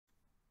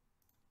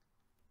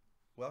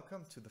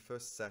Welcome to the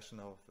first session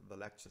of the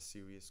lecture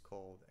series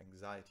called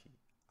Anxiety,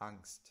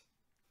 Angst.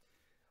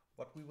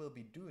 What we will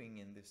be doing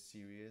in this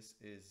series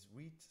is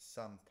read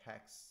some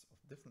texts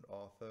of different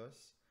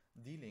authors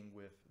dealing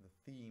with the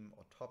theme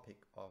or topic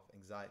of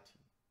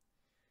anxiety.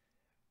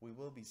 We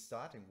will be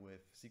starting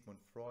with Sigmund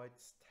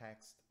Freud's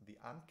text, The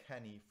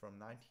Uncanny from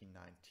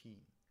 1919.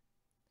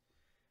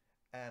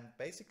 And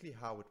basically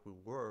how it will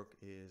work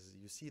is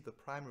you see the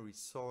primary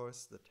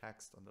source, the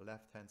text on the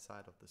left-hand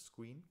side of the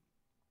screen.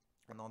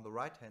 And on the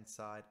right-hand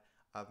side,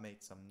 I've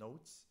made some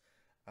notes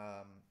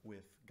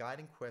with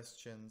guiding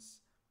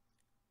questions,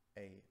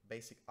 a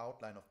basic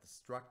outline of the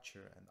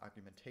structure and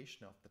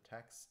argumentation of the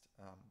text.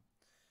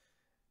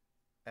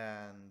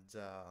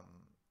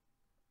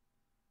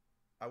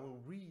 I will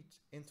read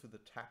into the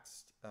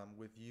text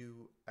with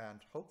you, and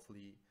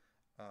hopefully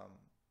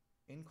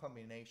in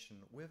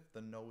combination with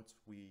the notes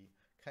we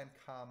can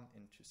come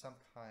into some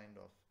kind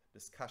of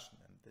discussion,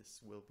 and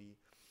this will be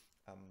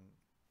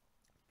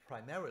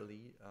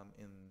primarily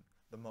in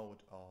the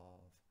mode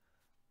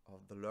of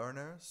the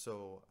learner,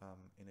 so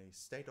in a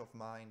state of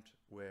mind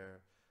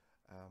where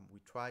we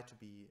try to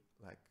be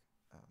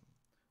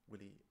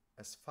really,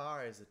 as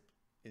far as it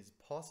is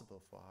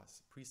possible for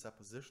us,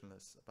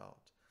 presuppositionless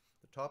about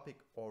the topic,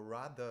 or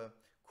rather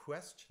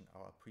question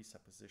our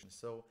presuppositions.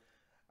 So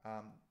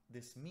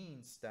this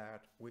means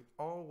that we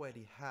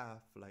already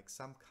have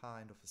some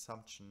kind of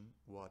assumption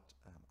what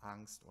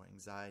angst or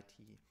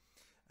anxiety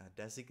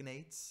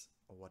designates,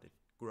 or what it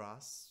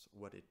grasps,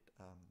 what it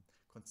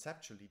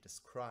conceptually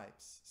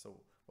describes.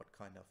 So what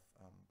kind of,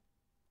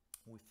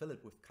 we fill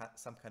it with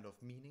some kind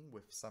of meaning,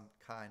 with some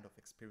kind of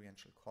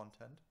experiential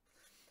content,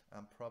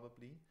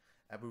 probably,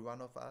 every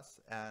one of us.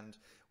 And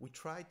we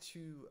try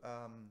to,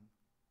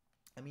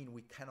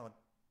 we cannot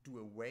do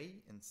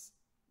away,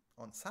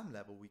 on some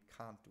level we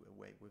can't do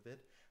away with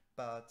it,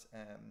 but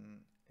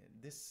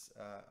this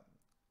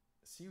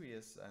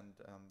series and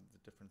the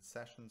different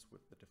sessions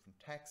with the different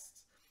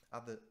texts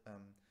are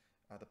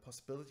the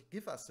possibility,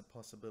 give us the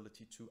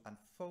possibility to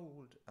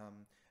unfold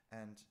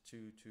and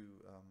to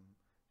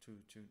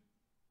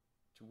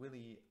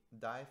really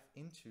dive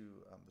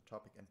into the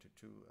topic, and to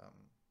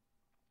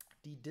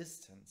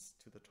de-distance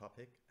to the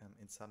topic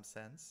in some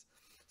sense.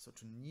 So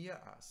to near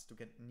us, to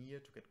get near,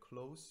 to get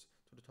close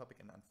to the topic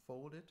and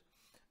unfold it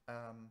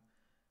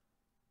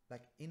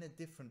in a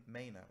different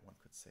manner, one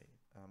could say.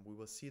 We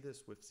will see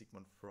this with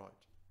Sigmund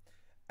Freud.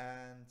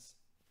 And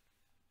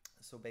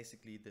so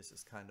basically this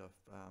is kind of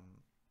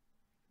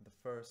the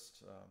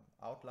first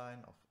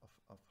outline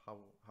of how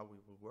we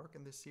will work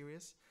in this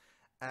series.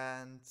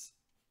 And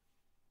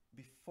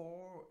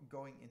before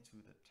going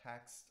into the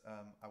text,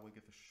 I will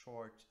give a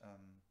short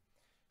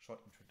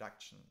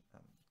introduction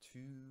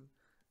to,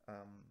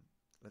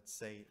 let's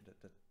say,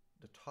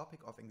 the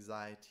topic of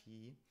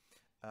anxiety,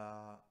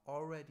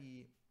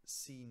 already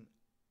seen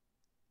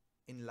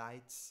in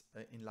light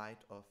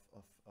of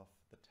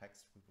the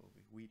text we will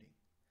be reading.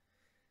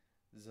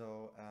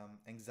 So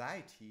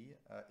anxiety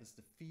is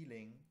the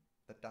feeling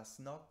that does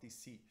not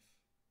deceive.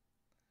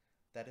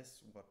 That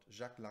is what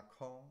Jacques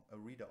Lacan, a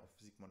reader of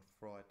Sigmund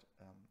Freud,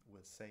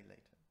 will say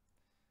later.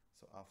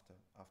 So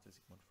after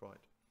Sigmund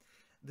Freud.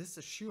 This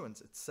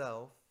assurance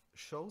itself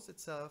shows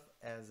itself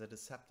as a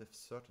deceptive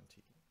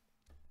certainty.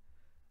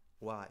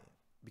 Why?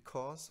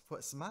 Because for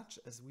as much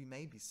as we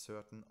may be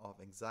certain of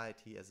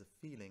anxiety as a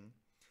feeling,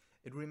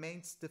 it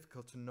remains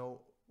difficult to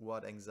know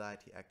what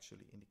anxiety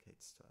actually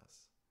indicates to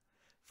us.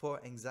 For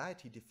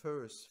anxiety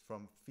differs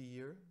from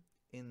fear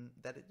in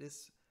that it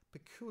is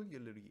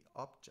peculiarly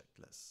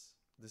objectless.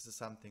 This is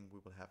something we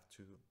will have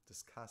to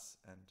discuss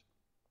and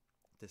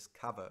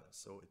discover.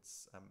 So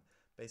it's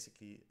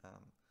basically an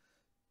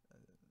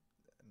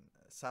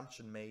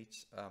assumption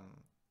made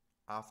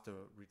after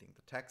reading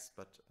the text,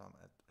 but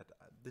at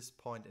this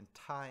point in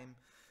time,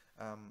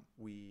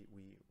 we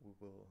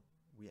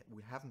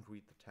haven't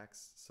read the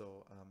text.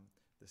 So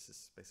this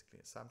is basically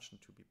an assumption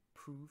to be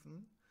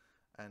proven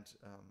and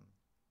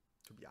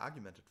to be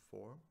argumented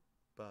for,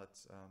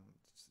 but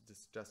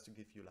this just to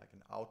give you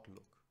an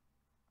outlook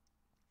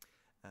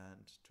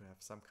and to have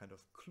some kind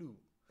of clue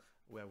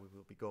where we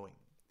will be going.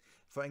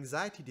 For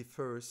anxiety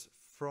differs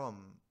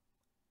from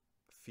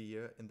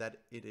fear in that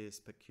it is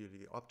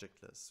peculiarly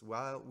objectless.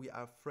 While we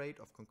are afraid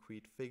of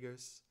concrete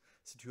figures,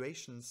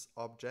 situations,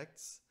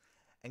 objects,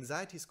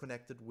 anxiety is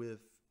connected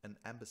with an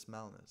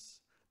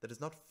abysmalness that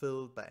is not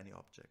filled by any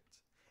object.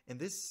 In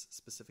this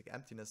specific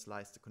emptiness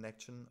lies the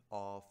connection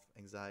of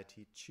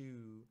anxiety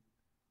to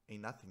a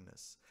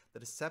nothingness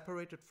that is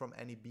separated from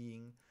any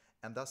being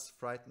and thus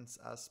frightens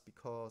us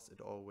because it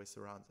always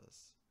surrounds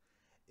us.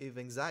 If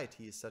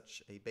anxiety is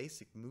such a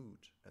basic mood,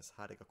 as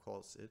Heidegger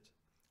calls it,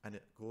 eine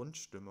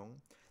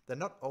Grundstimmung, then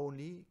not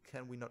only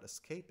can we not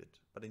escape it,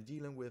 but in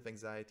dealing with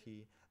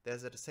anxiety,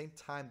 there's at the same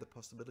time the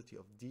possibility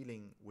of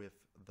dealing with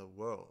the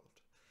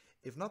world,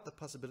 if not the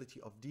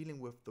possibility of dealing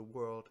with the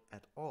world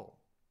at all.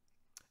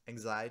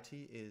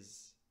 Anxiety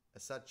is,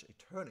 as such, a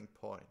turning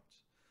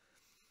point,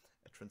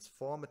 a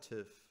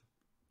transformative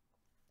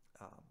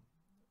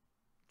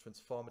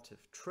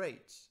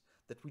trait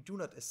that we do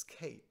not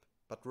escape,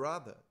 but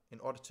rather, in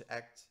order to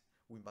act,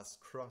 we must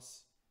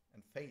cross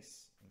and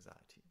face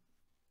anxiety.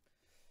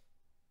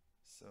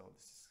 So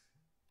this is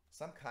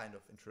some kind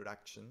of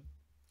introduction,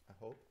 I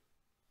hope.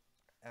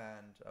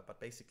 And but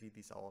basically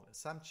these are all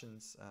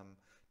assumptions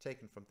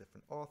taken from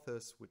different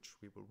authors, which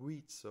we will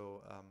read.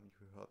 So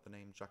you heard the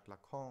name Jacques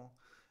Lacan,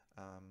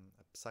 a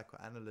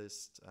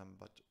psychoanalyst,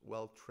 but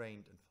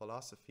well-trained in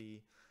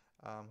philosophy,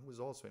 who is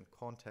also in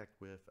contact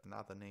with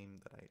another name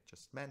that I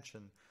just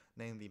mentioned,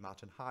 namely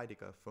Martin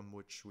Heidegger, from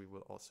which we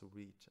will also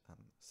read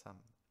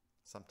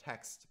some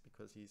text,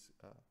 because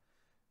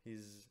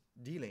he's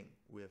dealing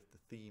with the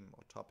theme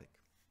or topic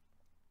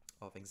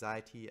of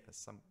anxiety as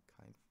some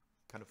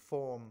kind of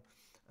form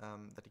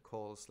that he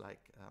calls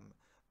like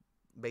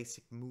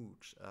basic mood,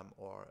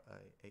 or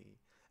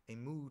a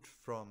mood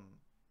from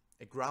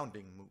a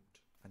grounding mood,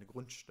 eine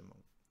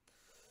Grundstimmung.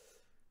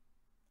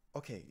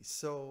 Okay,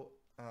 so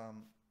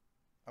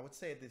I would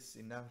say this is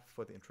enough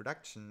for the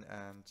introduction,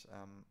 and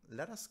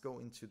let us go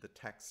into the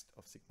text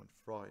of Sigmund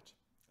Freud,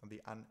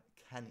 The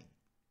Uncanny,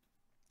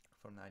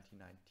 from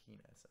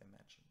 1919, as I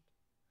mentioned.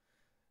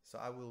 So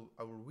I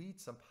will read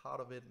some part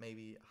of it,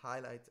 maybe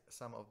highlight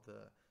some of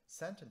the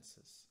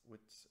sentences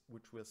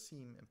which will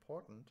seem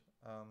important,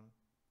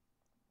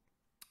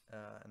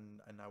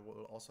 and I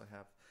will also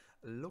have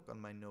a look on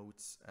my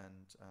notes,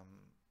 and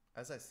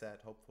as I said,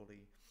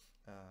 hopefully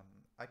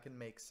I can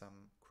make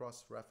some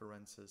cross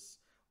references,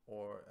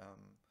 or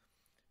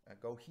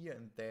go here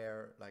and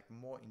there, like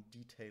more in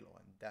detail or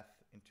in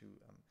depth into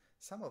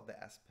some of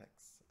the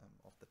aspects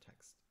of the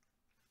text.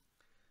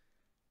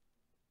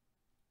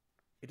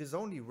 It is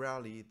only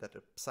rarely that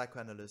a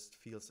psychoanalyst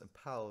feels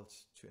impelled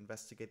to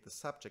investigate the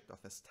subject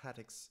of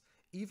aesthetics,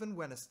 even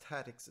when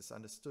aesthetics is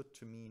understood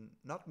to mean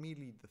not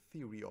merely the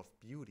theory of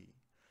beauty,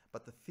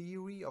 but the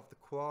theory of the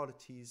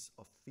qualities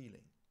of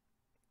feeling.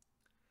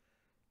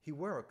 He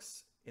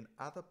works in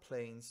other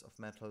planes of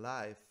mental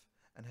life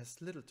and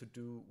has little to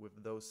do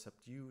with those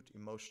subdued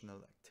emotional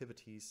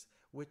activities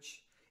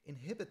which,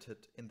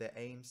 inhibited in their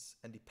aims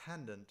and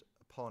dependent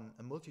upon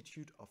a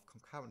multitude of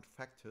concurrent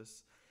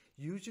factors,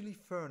 usually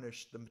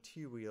furnish the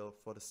material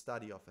for the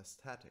study of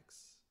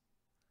aesthetics.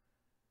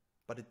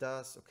 But it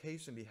does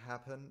occasionally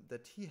happen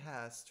that he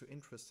has to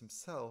interest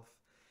himself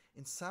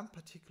in some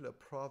particular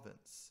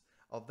province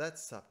of that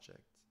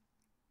subject,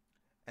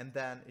 and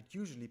then it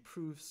usually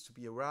proves to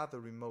be a rather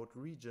remote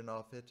region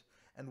of it,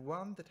 and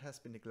one that has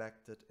been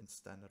neglected in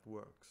standard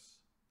works.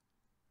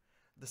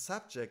 The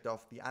subject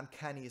of The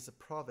Uncanny is a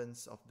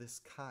province of this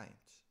kind.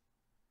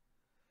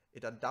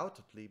 It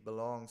undoubtedly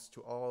belongs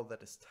to all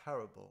that is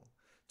terrible,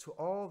 to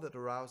all that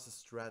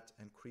arouses dread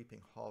and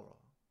creeping horror.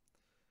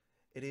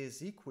 It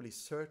is equally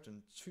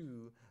certain,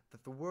 too,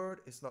 that the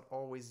word is not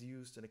always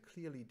used in a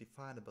clearly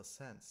definable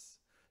sense,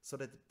 so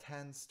that it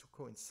tends to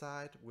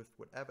coincide with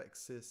whatever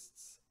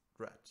excites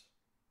dread.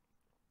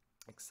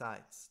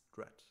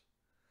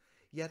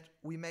 Yet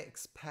we may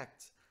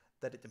expect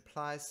that it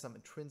implies some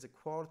intrinsic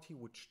quality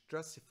which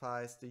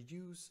justifies the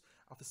use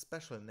of a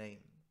special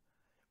name.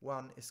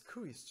 One is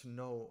curious to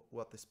know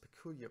what this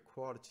peculiar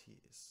quality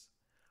is,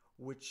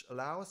 which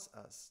allows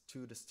us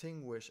to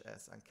distinguish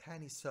as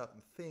uncanny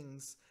certain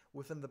things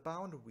within the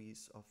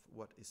boundaries of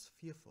what is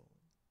fearful.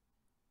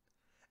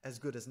 As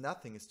good as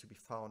nothing is to be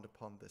found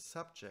upon this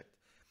subject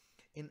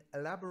in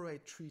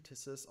elaborate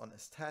treatises on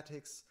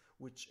aesthetics,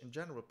 which in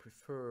general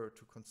prefer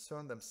to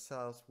concern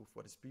themselves with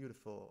what is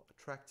beautiful,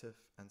 attractive,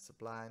 and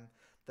sublime,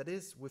 that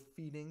is, with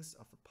feelings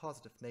of a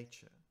positive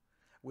nature,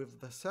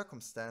 with the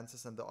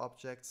circumstances and the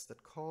objects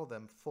that call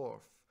them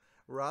forth,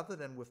 rather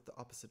than with the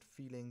opposite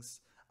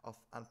feelings of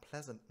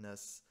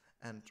unpleasantness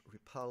and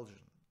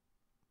repulsion.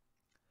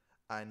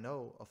 I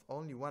know of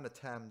only one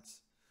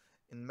attempt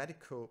in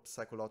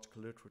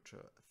medico-psychological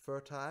literature, a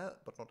fertile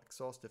but not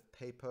exhaustive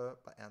paper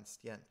by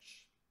Ernst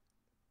Jentsch.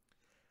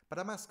 But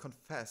I must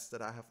confess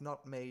that I have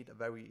not made a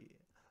very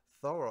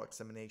thorough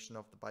examination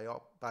of the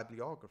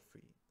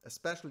bibliography,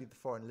 especially the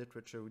foreign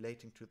literature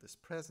relating to this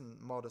present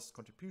modest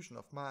contribution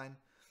of mine,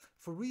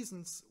 for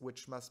reasons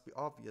which must be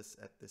obvious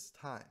at this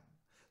time,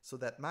 so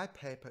that my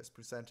paper is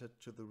presented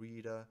to the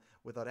reader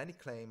without any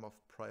claim of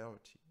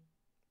priority.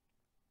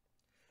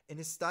 In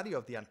his study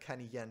of the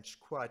uncanny, Jentsch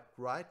quite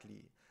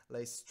rightly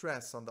lays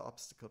stress on the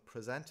obstacle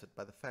presented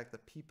by the fact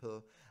that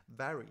people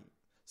vary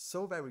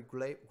so very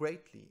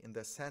greatly in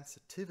their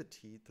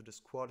sensitivity to this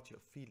quality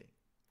of feeling.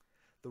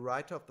 The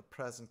writer of the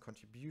present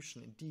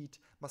contribution indeed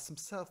must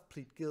himself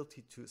plead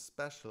guilty to a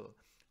special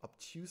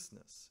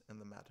obtuseness in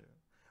the matter,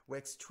 where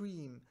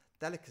extreme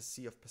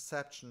delicacy of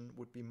perception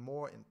would be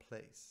more in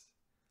place.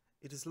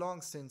 It is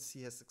long since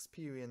he has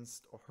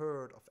experienced or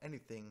heard of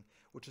anything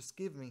which has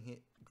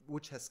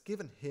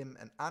given him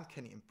an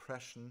uncanny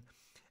impression,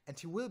 and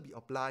he will be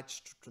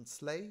obliged to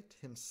translate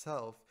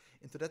himself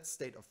into that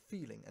state of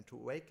feeling and to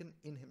awaken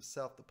in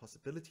himself the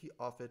possibility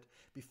of it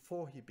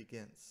before he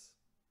begins.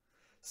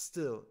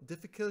 Still,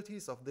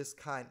 difficulties of this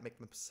kind make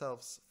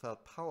themselves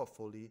felt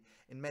powerfully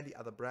in many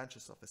other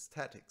branches of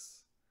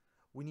aesthetics.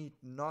 We need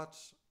not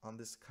on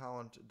this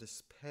count,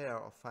 despair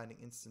of finding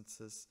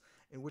instances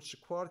in which the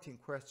quality in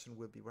question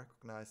will be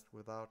recognized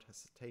without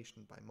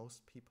hesitation by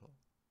most people.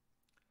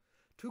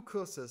 Two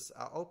courses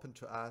are open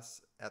to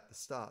us at the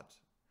start.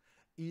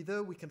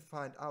 Either we can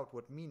find out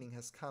what meaning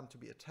has come to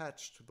be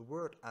attached to the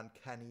word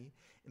uncanny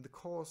in the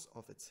course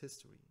of its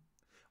history,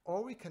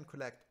 or we can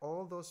collect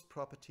all those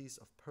properties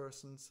of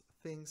persons,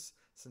 things,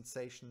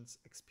 sensations,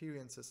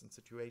 experiences, and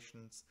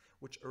situations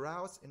which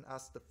arouse in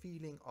us the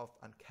feeling of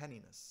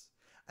uncanniness,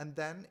 and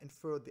then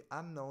infer the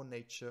unknown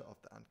nature of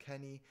the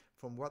uncanny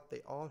from what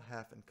they all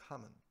have in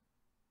common.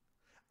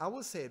 I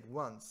will say at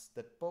once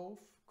that both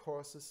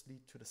courses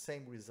lead to the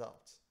same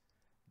result.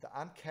 The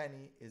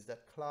uncanny is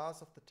that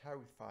class of the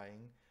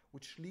terrifying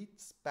which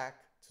leads back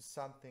to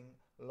something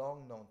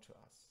long known to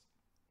us,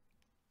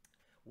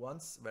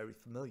 once very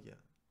familiar.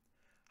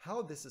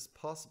 How this is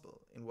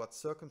possible, in what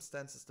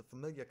circumstances the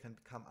familiar can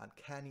become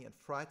uncanny and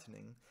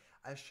frightening,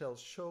 I shall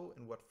show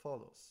in what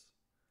follows.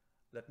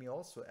 Let me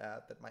also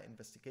add that my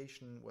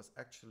investigation was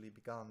actually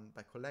begun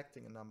by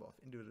collecting a number of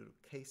individual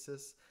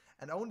cases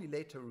and only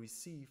later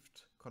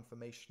received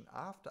confirmation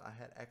after I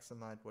had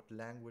examined what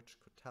language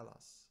could tell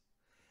us.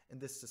 In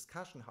this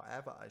discussion,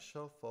 however, I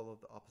shall follow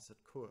the opposite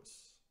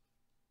course.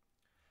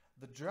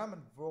 The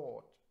German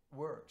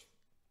word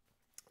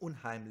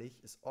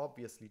unheimlich is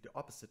obviously the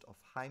opposite of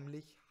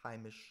heimlich,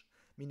 heimisch,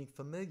 meaning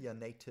familiar,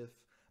 native,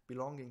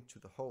 belonging to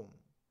the home.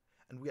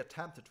 And we are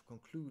tempted to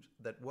conclude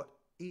that what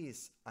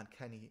is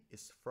uncanny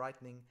is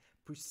frightening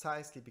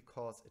precisely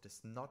because it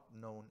is not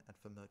known and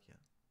familiar.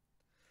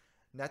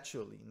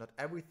 Naturally, not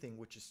everything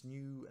which is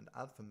new and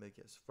unfamiliar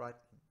is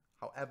frightening.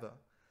 However,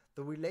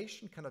 the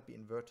relation cannot be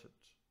inverted.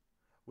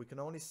 We can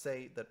only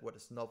say that what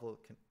is novel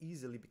can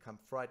easily become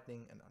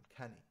frightening and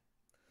uncanny.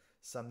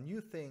 Some new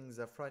things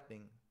are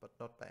frightening, but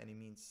not by any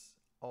means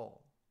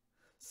all.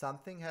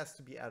 Something has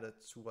to be added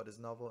to what is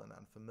novel and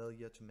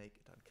unfamiliar to make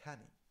it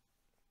uncanny.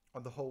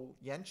 On the whole,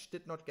 Jentsch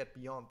did not get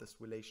beyond this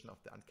relation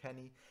of the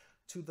uncanny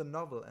to the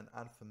novel and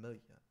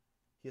unfamiliar.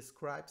 He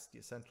ascribes the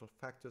essential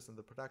factors in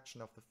the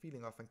production of the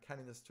feeling of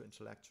uncanniness to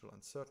intellectual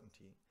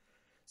uncertainty,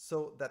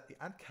 so that the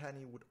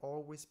uncanny would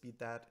always be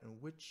that in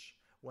which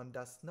one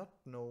does not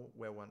know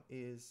where one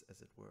is,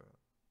 as it were.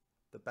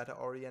 The better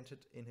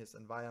oriented in his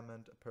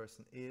environment a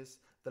person is,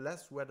 the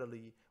less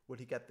readily will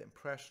he get the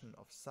impression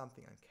of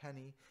something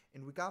uncanny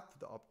in regard to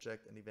the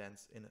object and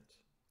events in it.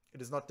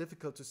 It is not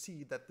difficult to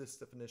see that this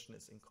definition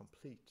is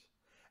incomplete,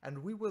 and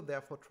we will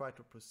therefore try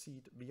to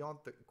proceed beyond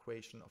the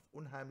equation of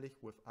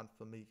unheimlich with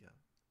unfamiliar.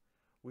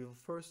 We will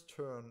first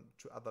turn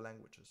to other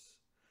languages,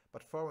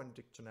 but foreign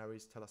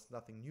dictionaries tell us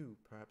nothing new,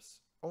 perhaps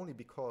only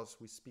because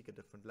we speak a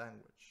different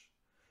language.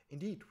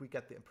 Indeed, we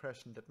get the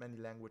impression that many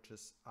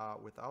languages are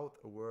without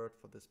a word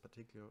for this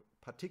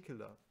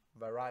particular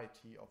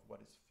variety of what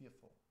is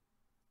fearful.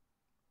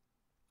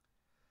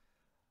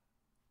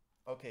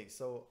 Okay,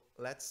 so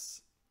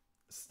let's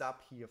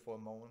stop here for a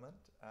moment,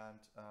 and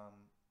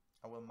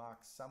I will mark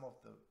some of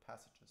the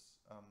passages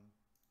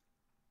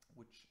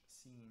which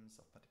seems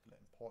of particular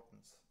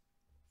importance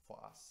for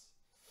us.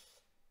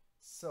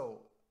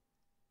 So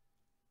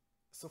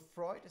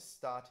Freud is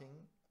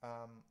starting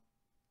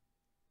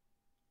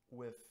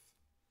with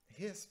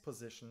his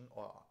position,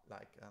 or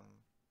like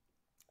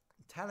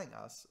telling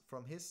us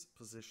from his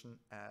position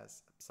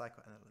as a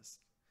psychoanalyst.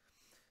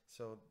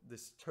 So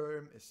this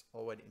term is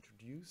already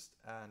introduced,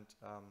 and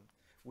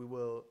we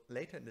will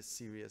later in this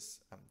series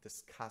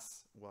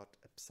discuss what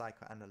a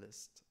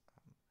psychoanalyst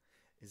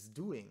is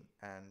doing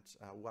and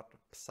what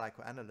a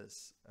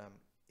psychoanalyst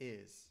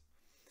is.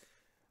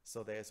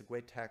 So there is a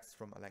great text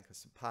from Alenka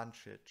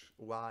Stepancic,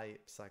 Why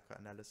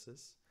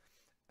Psychoanalysis,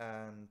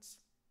 and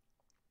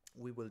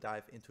we will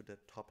dive into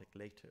that topic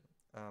later.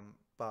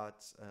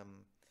 But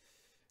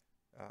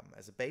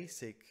as a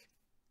basic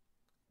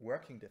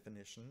working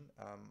definition,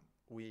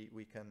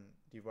 we can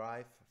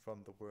derive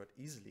from the word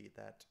easily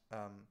that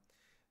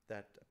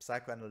that a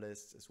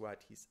psychoanalyst is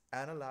what he's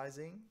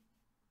analyzing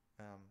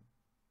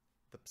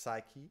the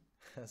psyche.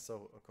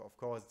 So of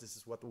course this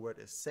is what the word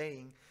is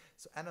saying.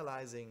 So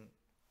analyzing,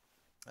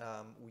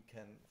 we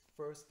can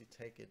firstly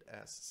take it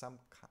as some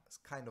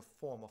kind of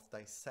form of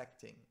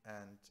dissecting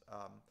and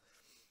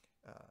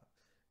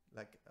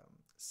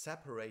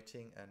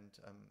separating and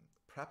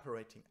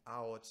preparating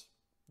out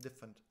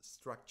different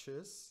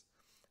structures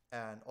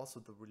and also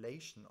the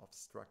relation of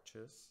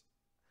structures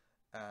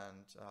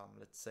and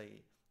let's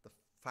say the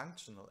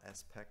functional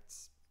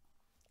aspects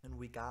in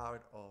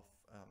regard of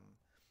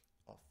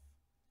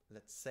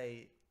let's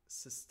say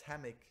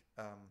systemic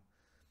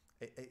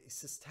a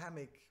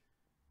systemic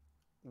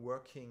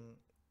working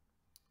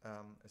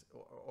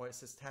or a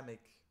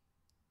systemic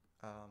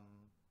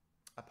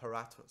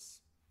apparatus,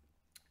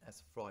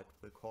 as Freud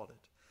will call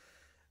it,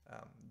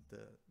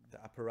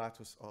 the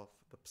apparatus of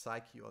the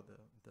psyche, or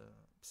the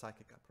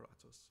psychic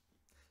apparatus.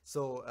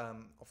 So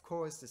of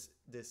course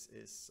this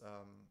is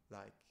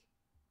like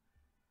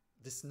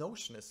this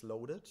notion is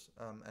loaded,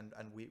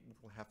 and we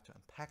will have to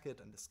unpack it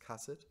and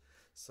discuss it.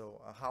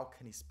 So how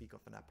can he speak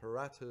of an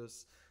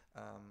apparatus?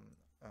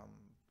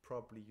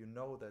 probably you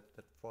know that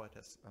Freud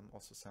has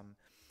also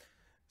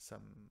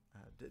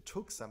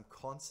took some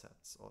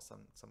concepts or some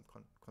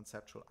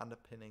conceptual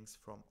underpinnings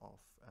from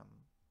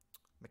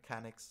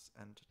mechanics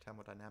and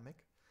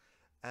thermodynamic,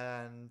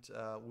 and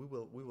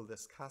we will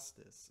discuss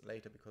this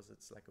later because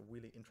it's like a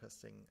really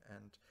interesting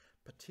and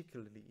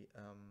particularly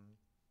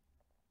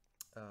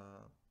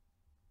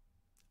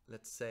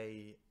let's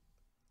say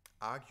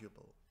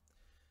arguable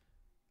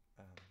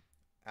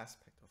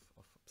aspect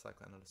of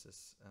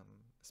psychoanalysis,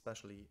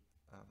 especially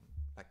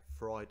like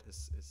Freud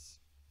is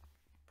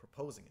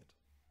proposing it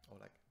or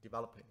like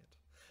developing it.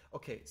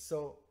 Okay,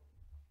 so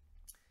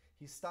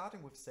he's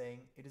starting with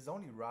saying, it is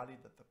only rarely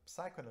that the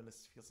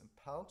psychoanalyst feels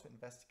impelled to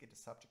investigate the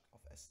subject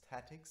of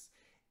aesthetics,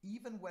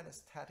 even when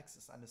aesthetics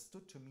is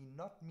understood to mean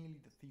not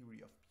merely the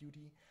theory of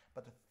beauty,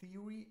 but the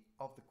theory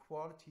of the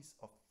qualities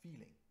of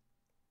feeling.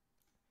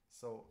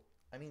 So,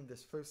 I mean,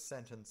 this first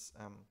sentence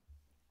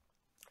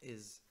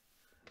is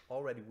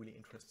already really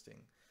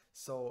interesting.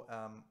 So,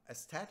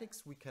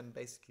 aesthetics, we can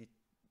basically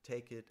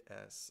take it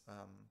as,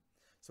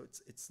 so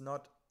it's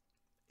not,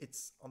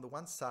 it's on the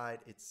one side,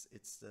 it's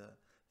the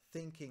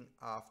thinking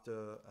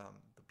after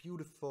the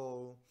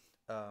beautiful,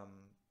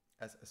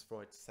 as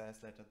Freud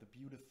says later, the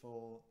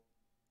beautiful,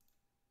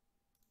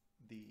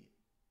 the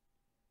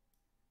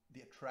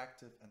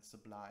attractive and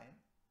sublime.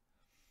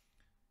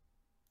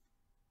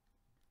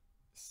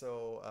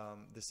 So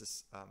this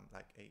is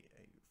like a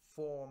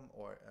form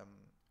or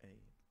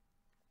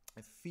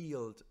a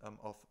field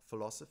of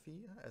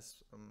philosophy,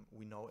 as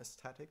we know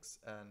aesthetics,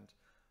 and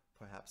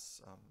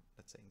perhaps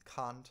let's say in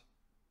Kant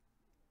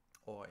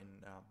or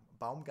in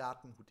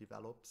Baumgarten, who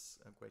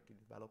greatly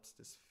develops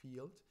this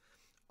field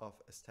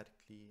of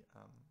aesthetically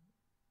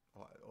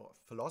or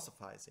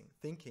philosophizing,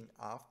 thinking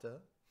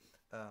after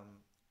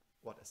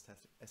what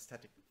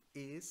aesthetic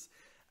is.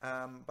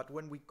 But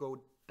when we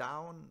go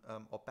down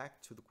or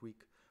back to the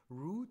Greek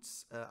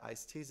roots,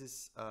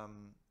 aesthesis,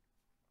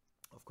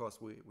 of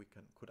course we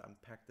could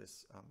unpack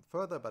this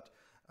further, but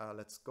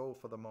let's go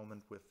for the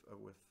moment with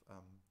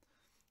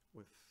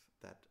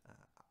that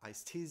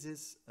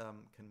aesthesis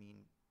can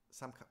mean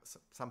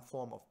some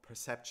form of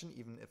perception,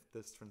 even if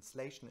this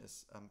translation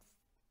is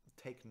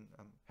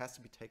has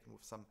to be taken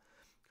with some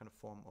kind of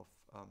form of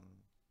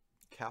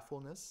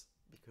carefulness,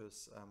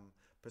 because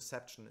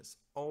perception is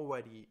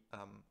already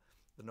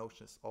the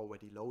notion is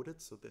already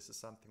loaded. So this is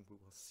something we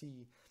will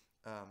see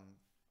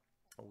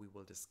or we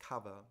will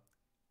discover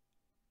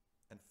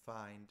and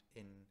find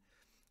in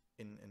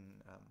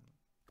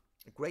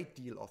a great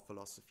deal of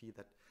philosophy,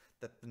 that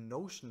the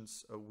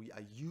notions we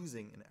are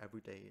using in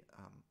everyday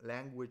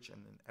language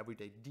and in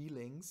everyday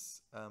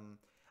dealings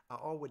are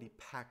already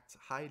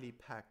highly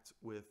packed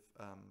with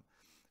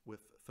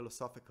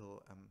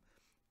philosophical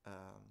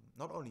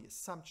not only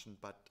assumption,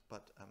 but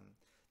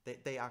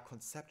they are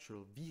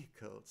conceptual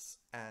vehicles.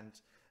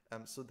 And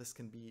so this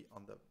can be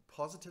on the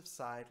positive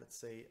side, let's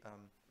say,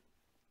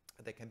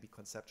 they can be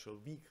conceptual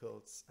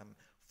vehicles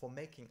for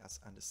making us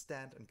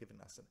understand and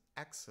giving us an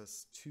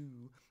access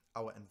to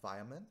our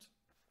environment,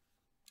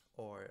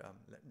 or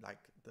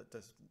like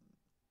the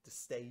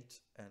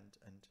state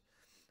and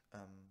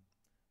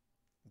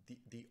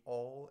the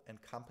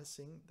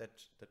all-encompassing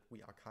that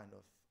we are kind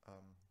of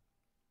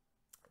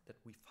that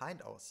we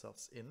find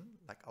ourselves in,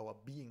 like our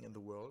being in the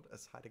world,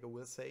 as Heidegger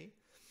will say.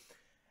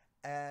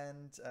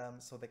 And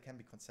so they can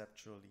be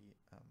conceptual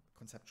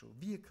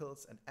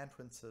vehicles and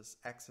entrances,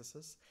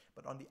 accesses.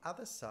 But on the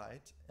other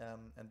side,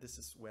 and this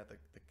is where the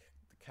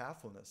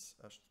carefulness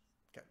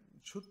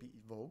should be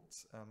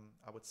evoked,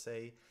 I would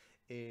say,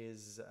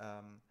 is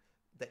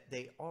that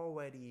they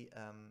already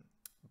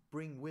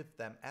bring with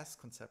them as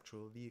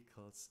conceptual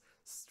vehicles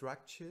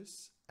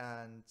structures,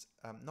 and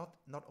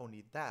not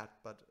only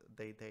that, but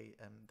they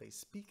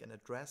speak and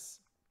address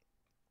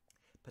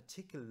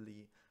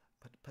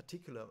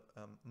particular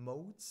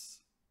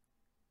modes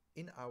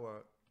in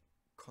our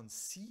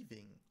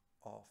conceiving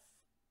of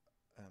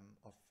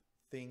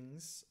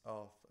things,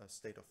 of a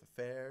state of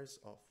affairs,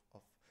 of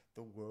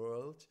the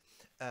world,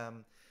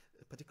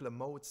 particular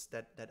modes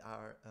that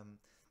are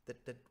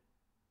that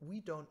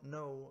we don't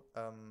know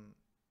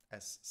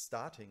as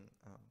starting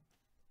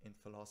in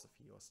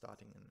philosophy or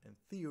starting in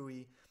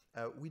theory.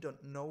 We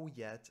don't know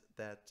yet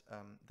that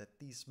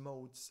these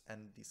modes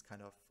and these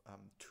kind of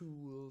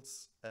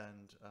tools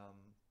and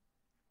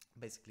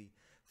basically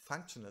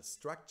functional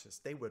structures,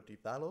 they were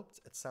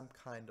developed at some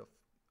kind of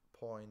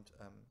point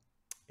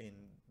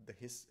in the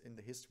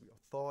history of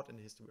thought, in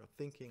the history of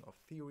thinking, of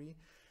theory.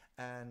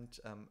 And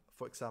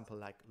for example,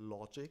 like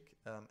logic,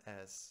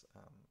 as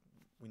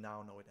we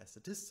now know it as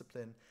a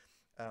discipline,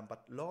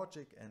 but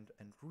logic and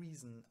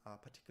reason are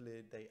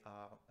particularly, they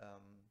are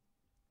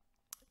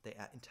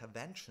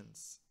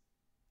interventions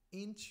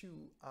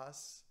into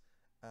us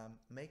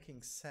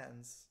making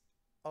sense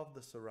of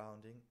the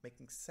surrounding,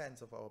 making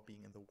sense of our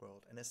being in the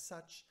world. And as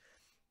such,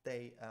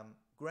 they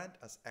grant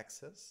us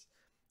access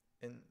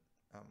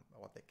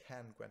or they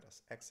can grant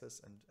us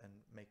access and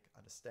make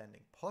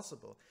understanding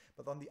possible.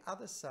 But on the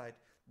other side,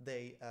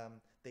 they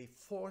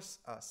force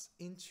us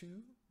into,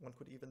 one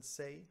could even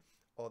say,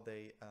 or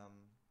they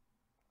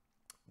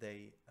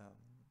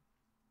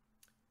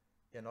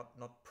yeah,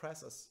 not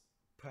press us,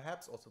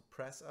 perhaps also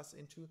press us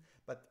into,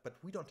 but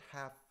we don't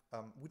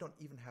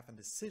even have a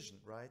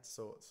decision, right?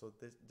 So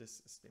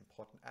this is the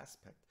important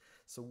aspect.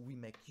 So we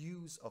make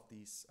use of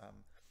these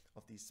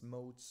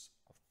modes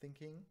of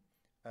thinking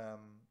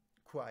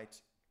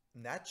quite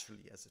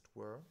naturally, as it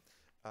were,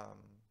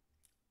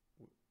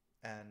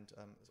 and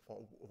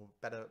or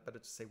better to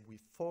say, we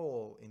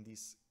fall in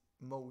these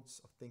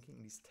modes of thinking,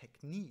 in these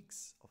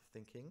techniques of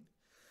thinking,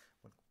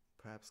 one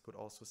perhaps could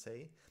also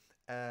say,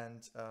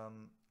 and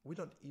we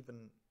don't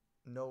even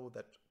know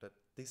that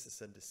this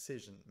is a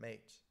decision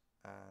made,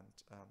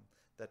 and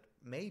that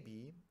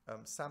maybe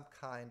some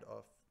kind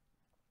of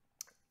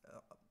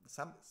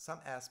some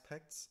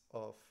aspects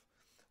of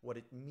what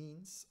it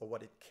means or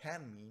what it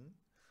can mean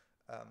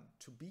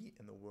to be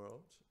in the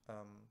world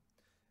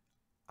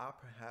are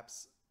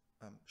perhaps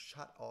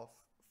shut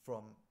off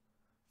from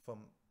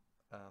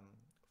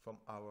from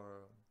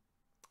our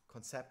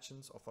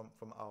conceptions, or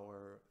from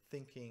our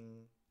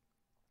thinkingly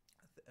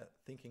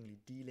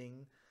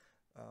dealing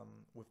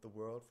with the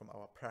world, from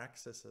our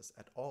practices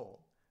at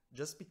all,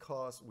 just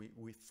because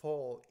we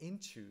fall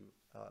into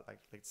like,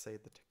 let's say,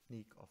 the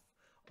technique of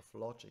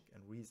logic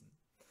and reason.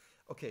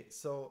 Okay,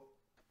 so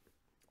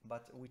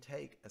but we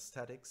take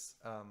aesthetics,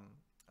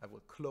 I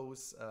will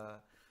close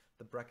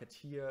the bracket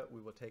here.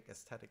 We will take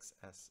aesthetics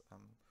as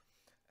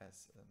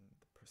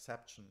the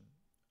perception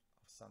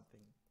of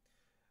something.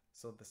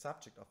 So the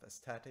subject of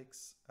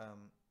aesthetics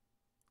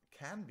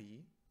can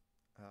be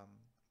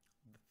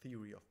the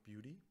theory of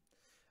beauty,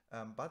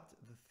 but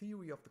the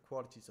theory of the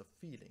qualities of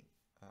feeling.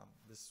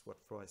 This is what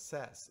Freud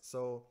says.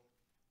 So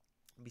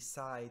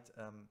beside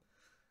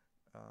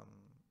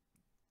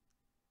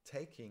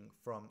taking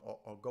from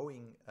or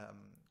going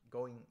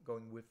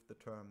with the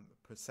term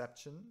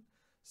perception,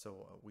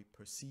 so we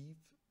perceive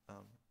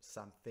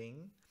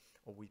something,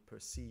 or we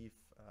perceive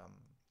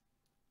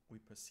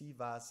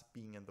us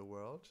being in the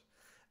world,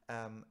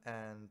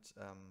 and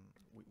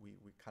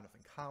we kind of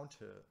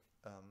encounter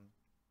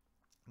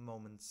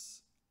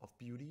moments of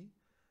beauty,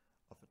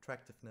 of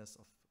attractiveness,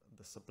 of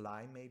the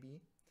sublime,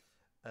 maybe,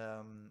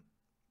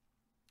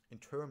 in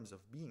terms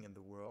of being in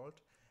the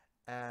world.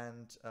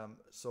 And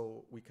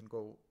so we can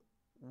go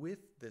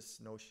with this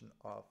notion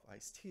of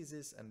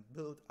aesthesis and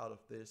build out of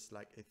this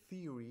like a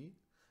theory.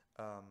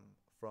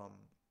 From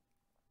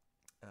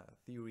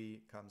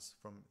theory comes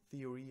from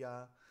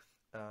theoria,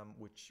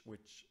 which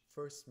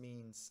first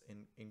means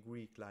in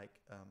Greek like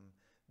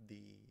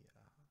the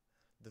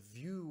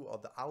view or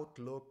the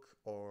outlook,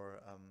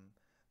 or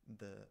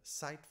the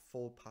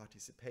sightful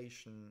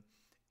participation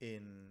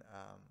in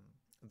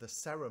the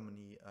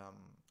ceremony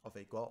of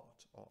a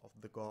god or of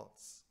the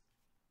gods.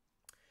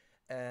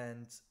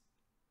 And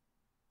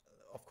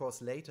of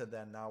course later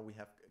then, now we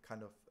have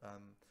kind of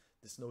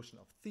this notion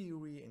of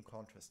theory in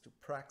contrast to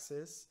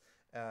praxis,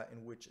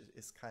 in which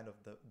is kind of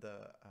the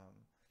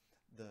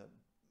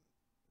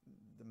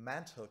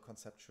mental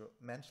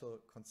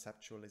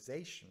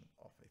conceptualization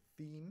of a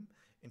theme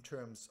in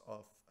terms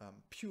of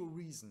pure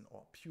reason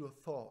or pure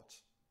thought,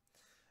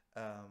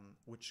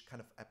 which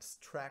kind of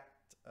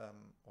abstract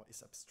or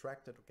is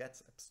abstracted or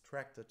gets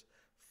abstracted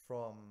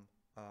from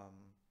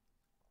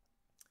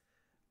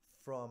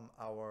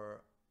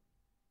our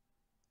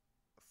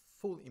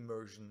full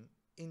immersion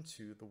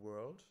into the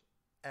world,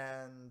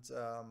 and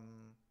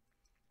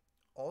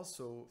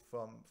also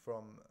from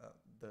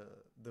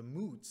the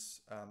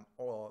moods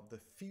or the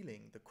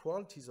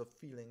qualities of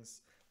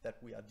feelings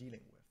that we are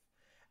dealing with.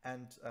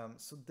 And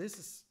so this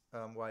is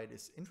why it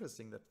is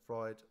interesting that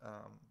Freud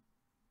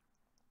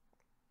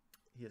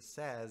here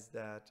says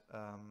that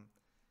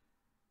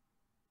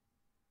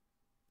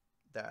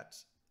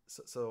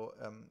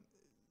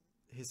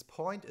his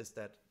point is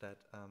that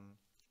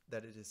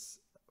it is,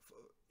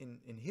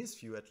 in his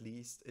view at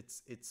least,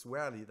 it's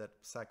rarely that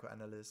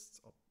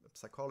psychoanalysts or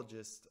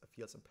psychologists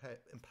feels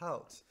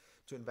impelled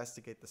to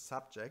investigate the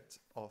subject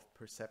of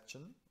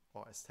perception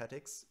or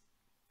aesthetics,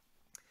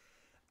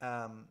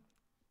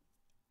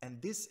 and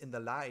this in the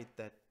light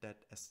that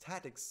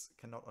aesthetics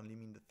can not only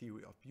mean the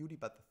theory of beauty,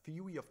 but the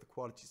theory of the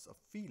qualities of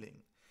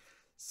feeling.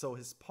 So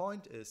his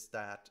point is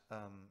that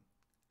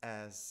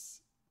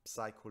as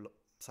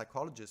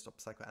psychologists or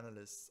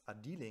psychoanalysts are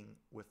dealing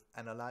with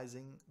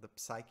analyzing the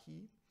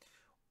psyche,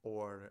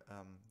 or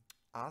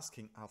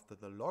asking after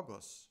the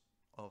logos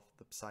of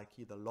the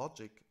psyche, the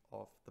logic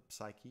of the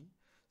psyche.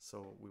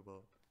 So we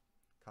will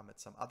come at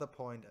some other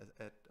point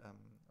at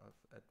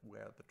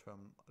where the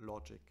term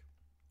logic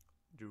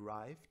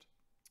derived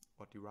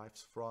or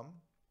derives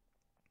from.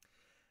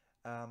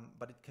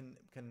 But it can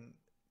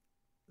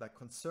like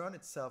concern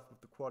itself with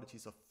the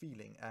qualities of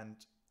feeling,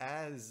 and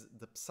as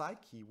the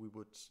psyche, we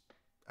would,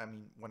 I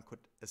mean, one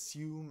could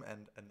assume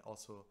and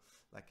also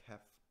like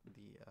have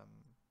the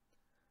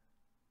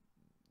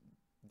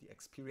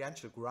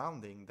experiential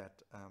grounding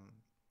that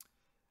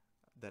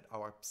that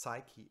our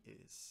psyche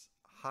is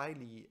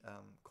highly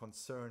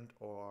concerned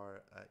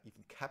or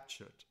even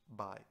captured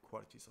by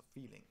qualities of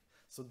feeling.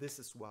 So this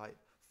is why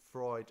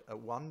Freud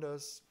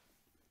wonders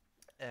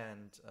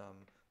and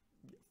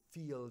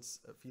feels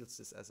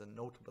this as a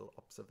notable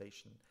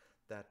observation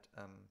that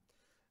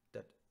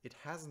that it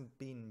hasn't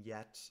been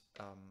yet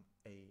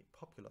a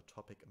popular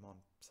topic among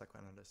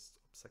psychoanalysts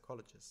or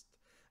psychologists.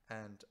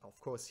 And of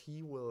course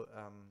he will,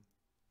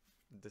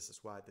 this is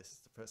why this is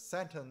the first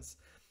sentence,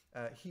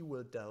 he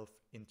will delve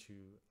into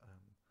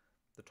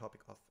the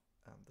topic of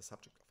the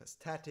subject of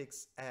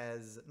aesthetics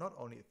as not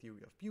only a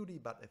theory of beauty,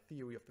 but a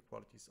theory of the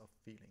qualities of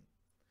feeling.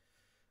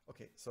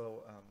 Okay,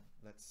 so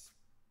let's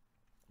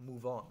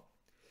move on.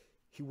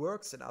 He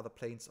works in other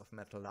planes of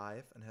mental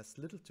life and has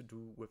little to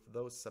do with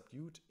those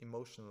subdued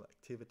emotional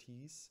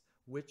activities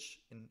which,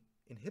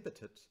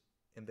 inhibited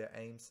in their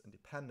aims and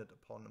dependent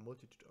upon a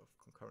multitude of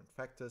concurrent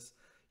factors,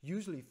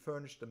 usually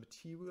furnish the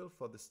material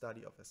for the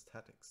study of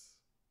aesthetics.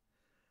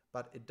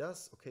 But it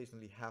does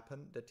occasionally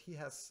happen that he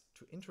has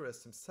to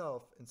interest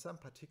himself in some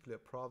particular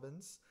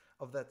province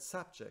of that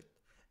subject,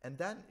 and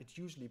then it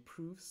usually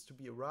proves to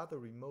be a rather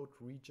remote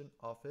region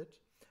of it,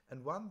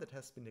 and one that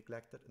has been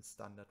neglected in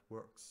standard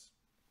works.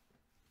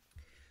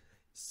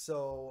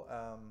 So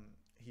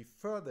he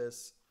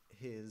furthers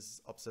his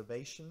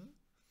observation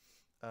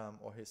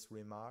or his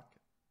remark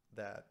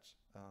that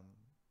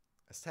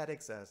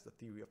aesthetics as the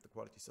theory of the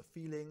qualities of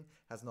feeling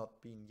has not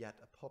been yet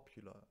a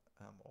popular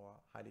or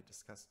highly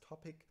discussed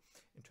topic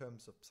in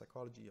terms of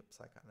psychology or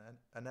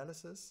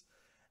psychoanalysis.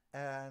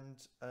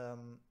 And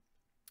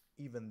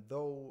even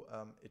though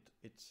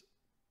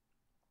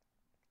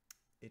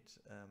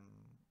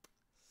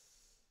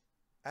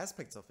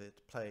aspects of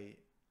it play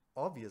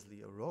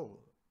obviously a role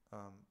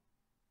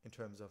in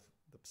terms of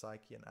the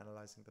psyche and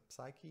analyzing the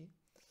psyche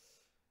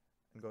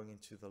and going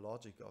into the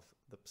logic of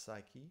the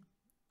psyche.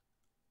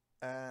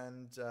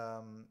 And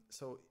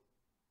so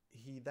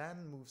he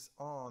then moves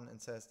on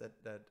and says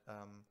that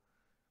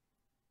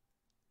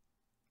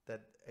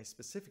a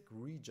specific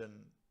region,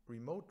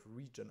 remote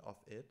region of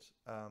it,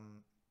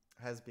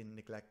 has been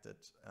neglected,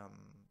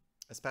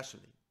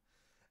 especially.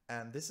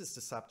 And this is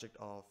the subject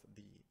of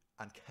the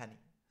uncanny.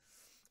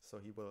 So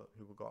he will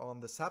go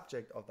on. The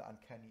subject of the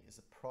uncanny is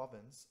a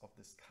province of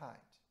this kind.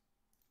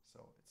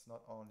 So it's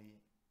not only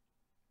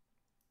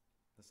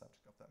the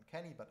subject of the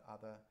uncanny, but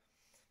other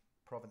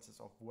provinces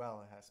of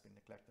well has been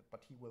neglected.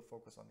 But he will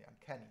focus on the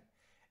uncanny.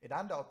 It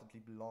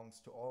undoubtedly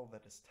belongs to all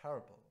that is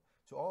terrible,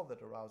 to all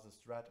that arouses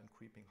dread and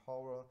creeping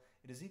horror.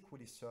 It is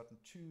equally certain,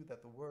 too,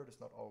 that the word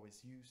is not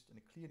always used in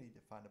a clearly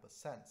definable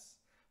sense,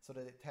 so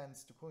that it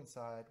tends to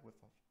coincide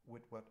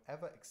with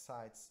whatever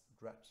excites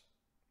dread.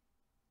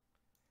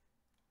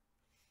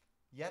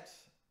 Yet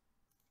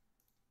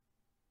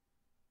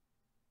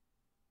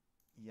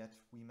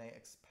we may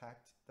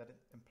expect that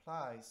it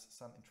implies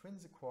some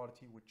intrinsic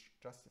quality which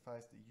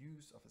justifies the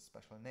use of a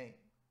special name.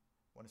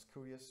 One is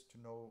curious to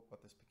know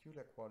what this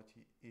peculiar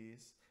quality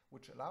is,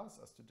 which allows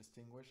us to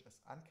distinguish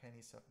as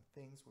uncanny certain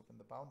things within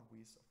the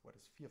boundaries of what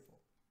is fearful.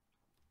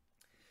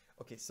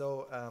 Okay,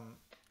 so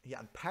he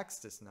unpacks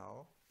this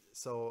now.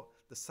 So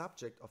the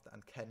subject of the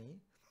uncanny,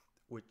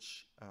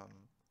 which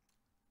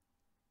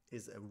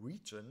is a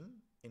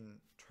region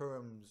in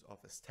terms of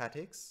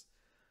aesthetics,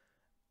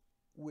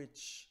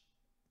 which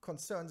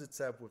concerns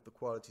itself with the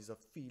qualities of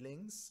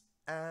feelings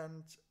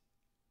and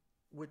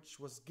which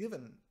was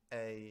given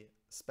a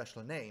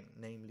special name,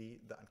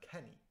 namely the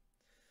uncanny.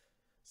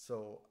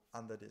 So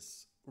under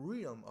this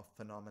realm of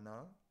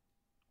phenomena,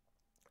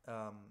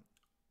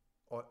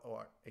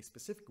 or a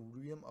specific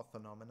realm of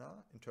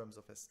phenomena in terms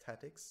of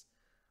aesthetics,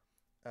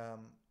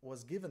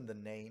 was given the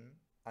name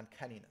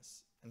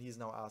uncanniness. And he's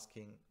now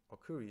asking or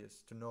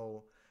curious to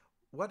know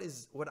what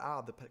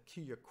are the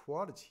peculiar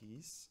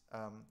qualities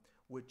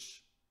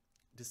which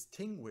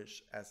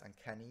distinguish as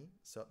uncanny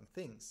certain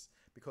things,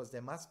 because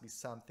there must be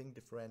something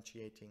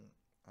differentiating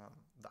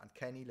the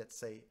uncanny, let's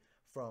say,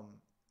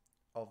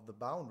 of the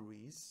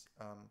boundaries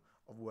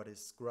of what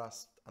is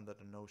grasped under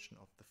the notion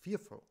of the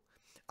fearful.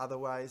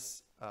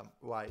 Otherwise,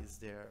 why is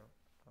there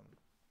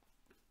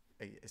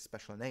a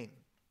special name,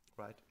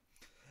 right?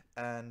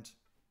 And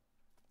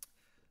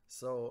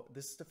so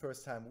this is the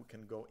first time we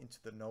can go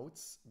into the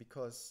notes,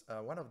 because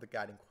one of the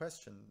guiding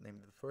questions,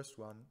 namely the first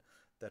one,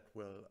 that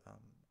will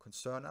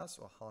concern us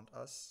or haunt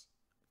us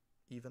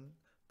even,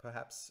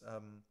 perhaps,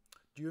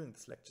 during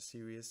this lecture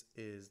series,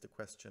 is the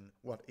question,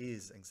 what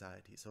is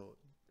anxiety? So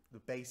the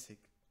basic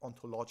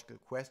ontological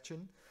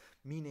question,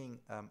 meaning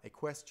a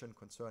question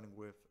concerning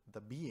with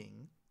the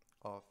being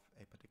of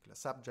a particular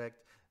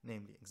subject,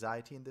 namely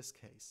anxiety in this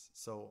case.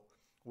 So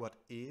what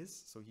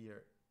is? So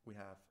here we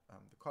have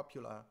the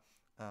copula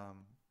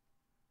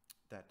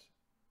that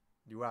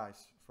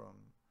derives from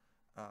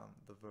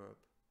the verb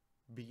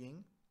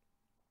being.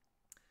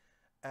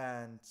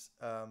 And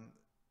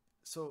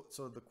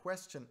so the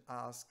question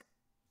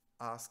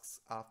asks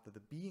after the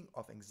being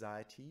of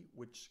anxiety,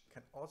 which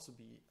can also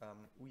be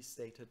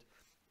restated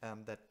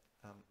that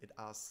it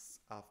asks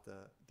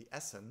after the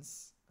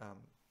essence.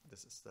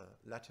 This is the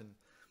Latin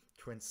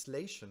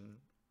translation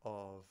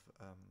of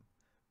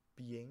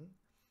being.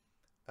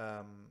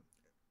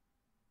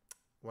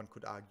 one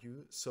could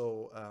argue.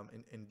 So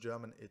in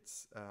German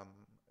it's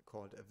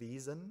called a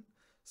Wesen.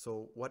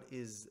 So what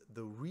is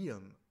the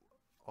realm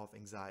of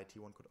anxiety?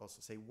 One could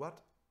also say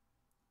what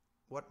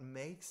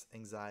makes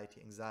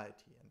anxiety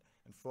anxiety,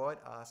 and Freud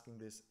asking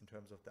this in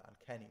terms of the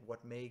uncanny.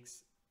 What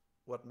makes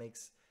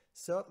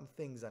certain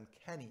things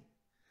uncanny,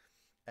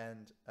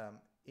 and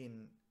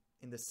in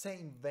the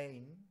same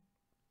vein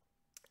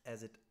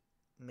as it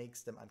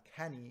makes them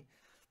uncanny,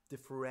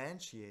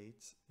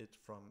 differentiates it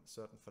from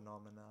certain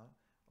phenomena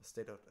or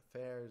state of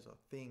affairs or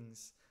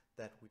things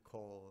that we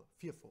call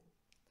fearful.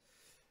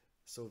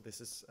 So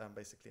this is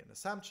basically an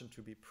assumption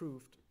to be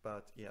proved,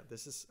 but yeah,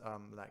 this is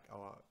like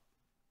our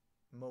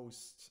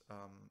most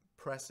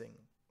pressing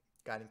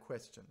guiding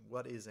question: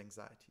 what is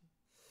anxiety?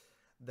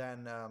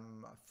 Then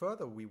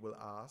further we will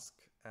ask,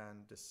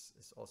 and this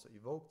is also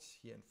evoked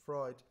here in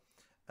Freud,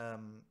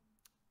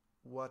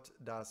 what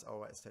does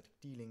our aesthetic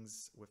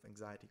dealings with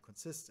anxiety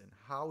consist in?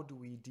 How do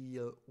we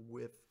deal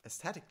with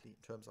aesthetically,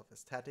 in terms of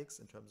aesthetics,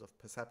 in terms of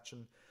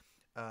perception,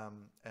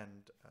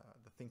 and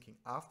the thinking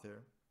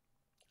after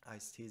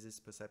aesthesis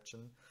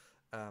perception?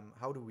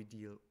 How do we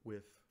deal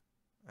with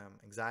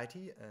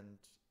anxiety, and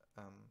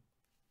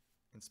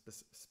in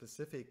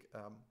specific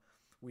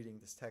reading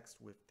this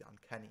text with the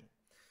uncanny?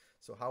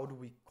 So how do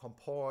we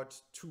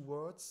comport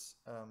towards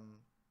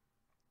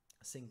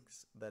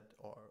things that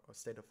or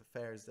state of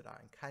affairs that are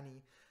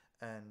uncanny?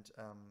 And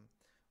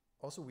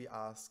also we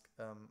ask,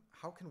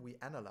 how can we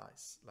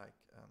analyze, like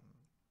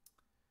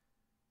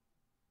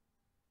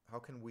how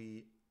can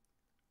we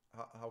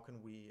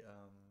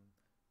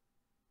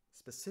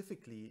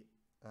specifically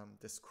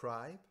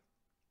describe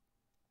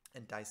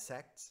and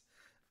dissect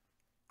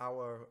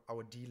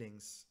our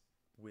dealings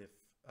with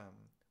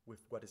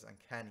what is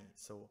uncanny?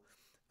 So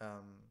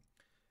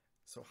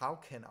so how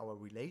can our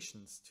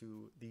relations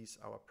to these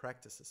our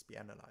practices be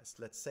analyzed?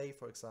 Let's say,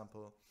 for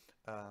example,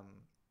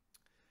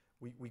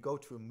 we go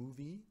to a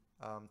movie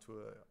and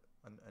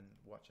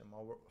watch a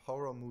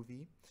horror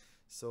movie.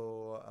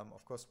 So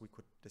of course we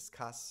could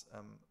discuss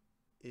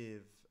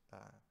if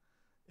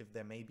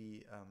there may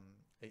be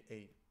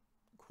a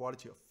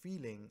quality of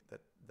feeling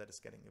that is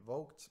getting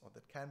evoked, or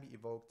that can be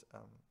evoked,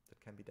 that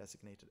can be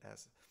designated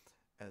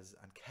as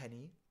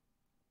uncanny.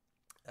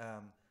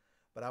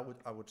 But I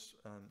would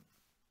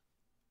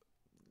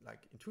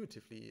like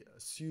intuitively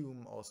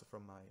assume, also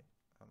from my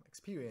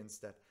experience,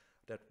 that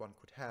one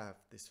could have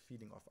this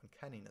feeling of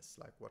uncanniness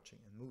like watching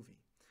a movie.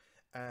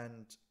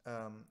 And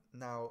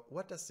now,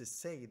 what does this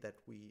say that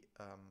we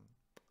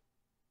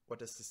what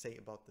does this say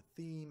about the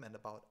theme and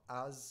about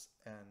us,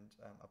 and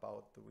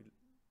about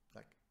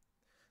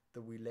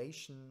the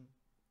relation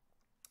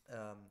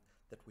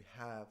that we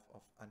have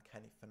of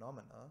uncanny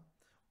phenomena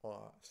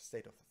or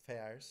state of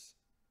affairs,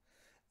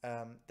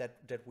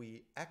 that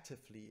we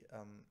actively,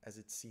 as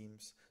it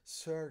seems,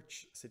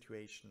 search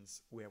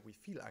situations where we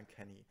feel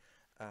uncanny,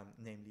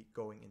 namely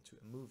going into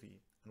a movie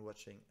and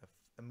watching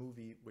a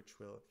movie which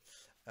will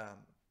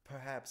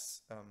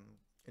perhaps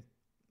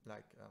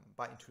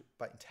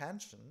by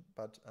intention,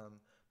 but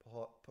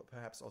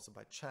perhaps also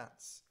by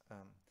chance,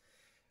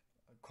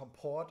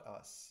 comport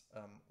us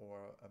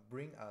or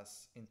bring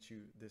us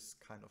into this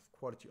kind of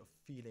quality of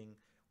feeling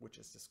which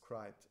is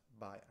described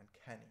by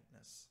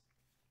uncanniness.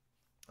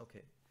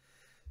 Okay,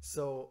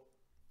 so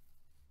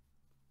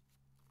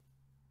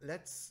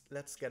let's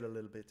get a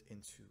little bit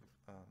into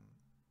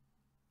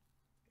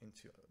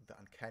the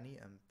uncanny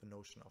and the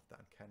notion of the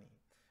uncanny,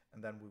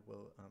 and then we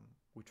will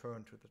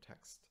return to the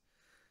text.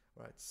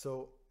 Right.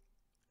 So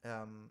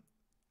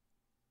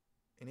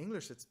in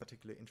English, it's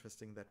particularly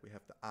interesting that we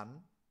have the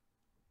un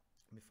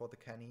before the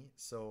canny.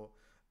 So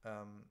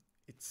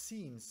it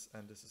seems,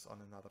 and this is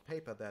on another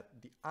paper,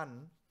 that the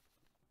un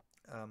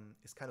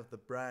is kind of the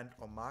brand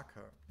or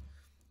marker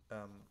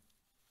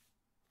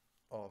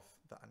of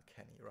the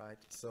uncanny,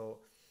 right? So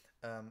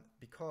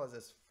because,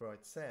 as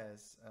Freud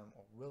says,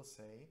 or will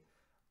say,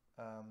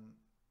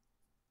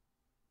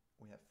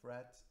 we have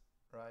read,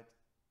 right,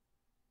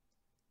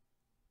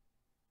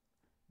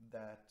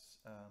 that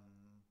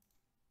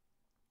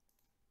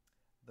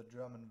the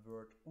German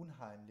word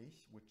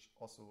unheimlich, which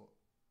also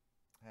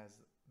has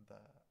the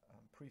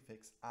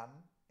prefix an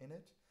in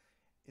it,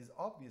 is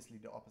obviously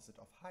the opposite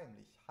of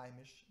heimlich.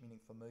 Heimisch meaning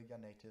familiar,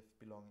 native,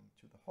 belonging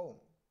to the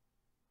home.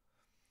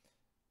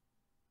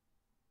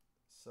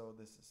 So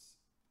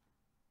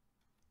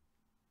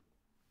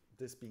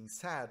this being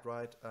said,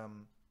 right,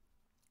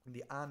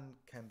 the an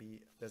can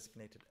be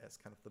designated as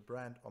kind of the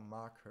brand or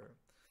marker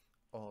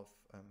of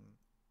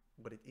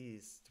what it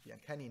is to be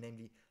uncanny,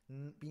 namely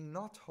being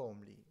not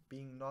homely,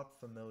 being not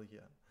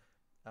familiar,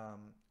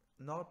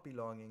 not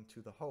belonging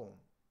to the home.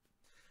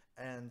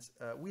 And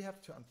we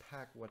have to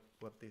unpack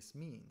what this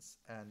means,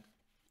 and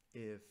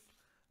if,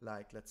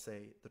 like, let's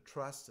say, the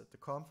trusted, the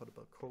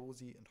comfortable,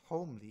 cozy, and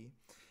homely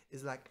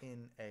is like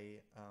in a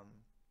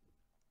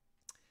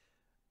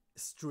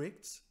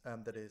strict,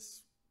 that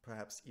is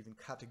perhaps even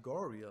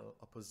categorical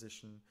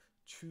opposition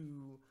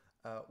to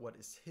what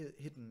is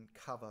hidden,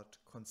 covered,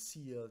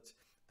 concealed,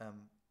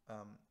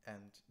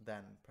 and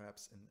then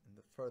perhaps in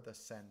the further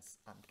sense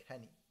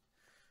uncanny,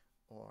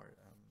 or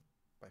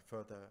by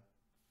further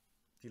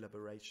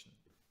deliberation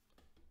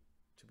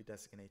to be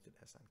designated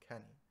as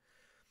uncanny.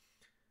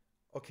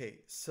 Okay,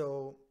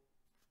 so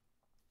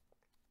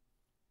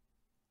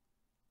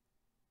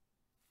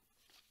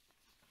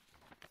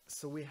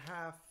we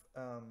have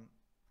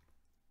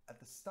at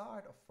the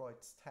start of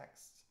Freud's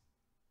text,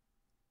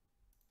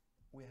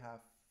 we have,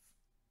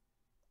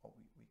 or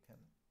we can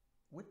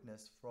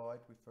witness Freud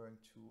referring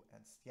to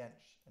Ernst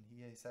Jentsch. And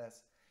here he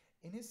says,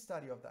 in his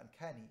study of the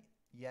uncanny,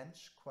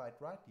 Jentsch quite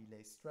rightly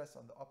lays stress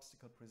on the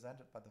obstacle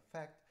presented by the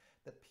fact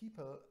that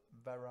people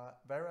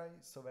vary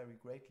so very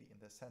greatly in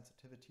their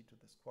sensitivity to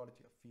this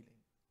quality of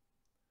feeling.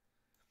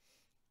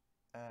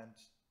 And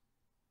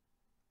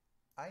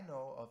I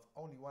know of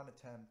only one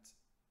attempt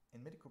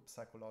in medical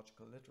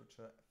psychological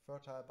literature, a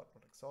fertile but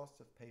not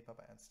exhaustive paper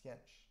by Ernst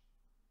Jentsch.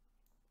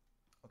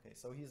 Okay,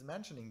 so he's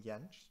mentioning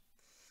Jentsch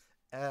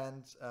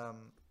and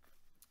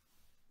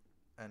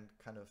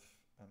kind of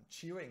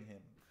cheering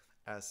him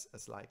as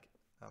like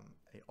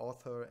a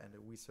author and a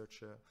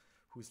researcher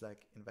who's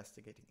like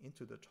investigating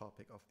into the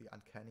topic of the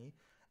uncanny.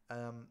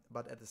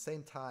 But at the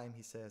same time,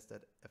 he says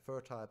that a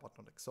fertile but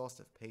not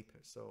exhaustive paper.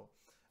 So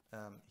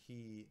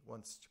he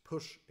wants to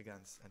push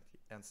against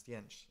Ernst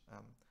Jentsch.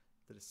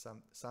 That is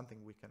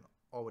something we can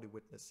already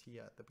witness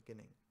here at the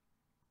beginning.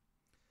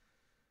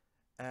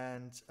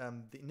 And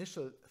the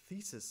initial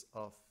thesis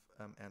of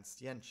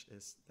Ernst Jentsch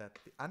is that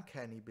the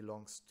uncanny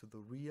belongs to the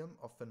realm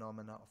of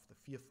phenomena of the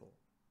fearful.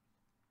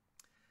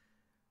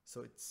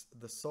 So it's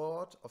the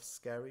sort of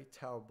scary,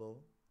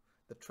 terrible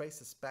that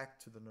traces back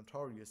to the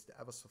notorious, the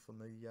ever so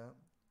familiar,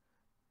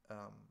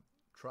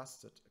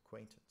 trusted,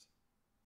 acquainted.